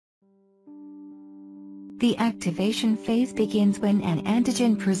The activation phase begins when an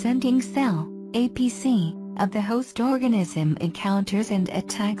antigen-presenting cell, APC, of the host organism encounters and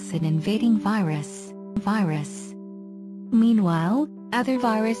attacks an invading virus. Meanwhile, other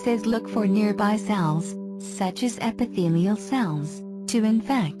viruses look for nearby cells, such as epithelial cells, to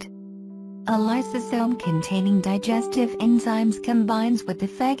infect. A lysosome containing digestive enzymes combines with the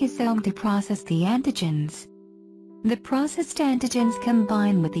phagosome to process the antigens. The processed antigens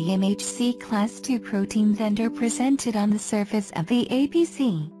combine with the MHC class II proteins and are presented on the surface of the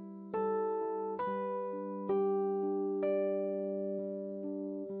APC.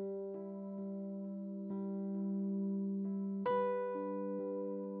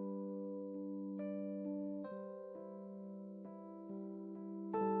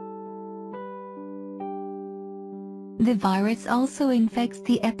 The virus also infects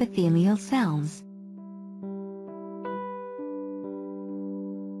the epithelial cells.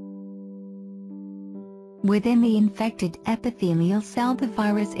 Within the infected epithelial cell, the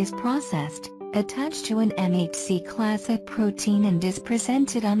virus is processed, attached to an MHC class A protein and is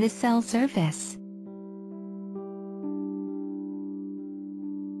presented on the cell surface.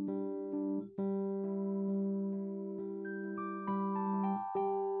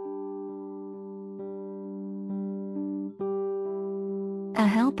 A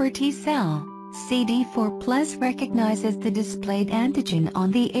helper T cell, CD4+, recognizes the displayed antigen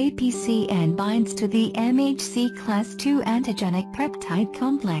on the APC and binds to the MHC class II antigenic peptide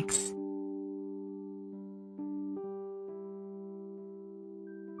complex.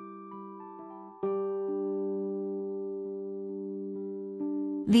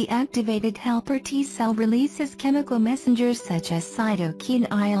 The activated helper T cell releases chemical messengers such as cytokine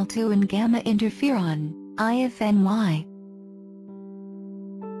IL-2 and gamma interferon, IFNY.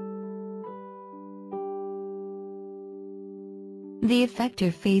 The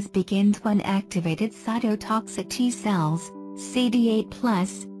effector phase begins when activated cytotoxic T cells,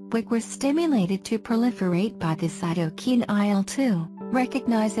 CD8+, which were stimulated to proliferate by the cytokine IL-2,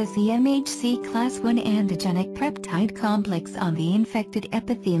 recognizes the MHC class I antigenic peptide complex on the infected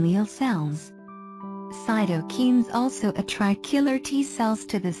epithelial cells. Cytokines also attract killer T cells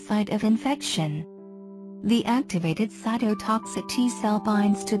to the site of infection. The activated cytotoxic T cell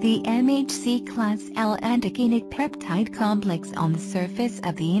binds to the MHC class L antigenic peptide complex on the surface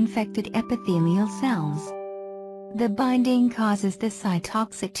of the infected epithelial cells. The binding causes the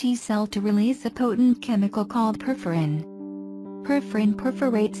cytotoxic T cell to release a potent chemical called perforin. Perforin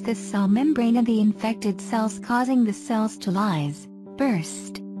perforates the cell membrane of the infected cells, causing the cells to lyse,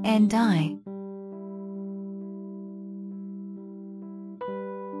 burst, and die.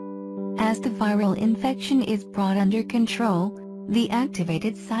 As the viral infection is brought under control, the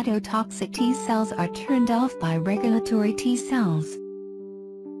activated cytotoxic T cells are turned off by regulatory T cells.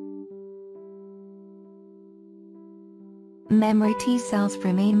 Memory T cells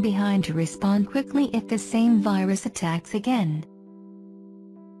remain behind to respond quickly if the same virus attacks again.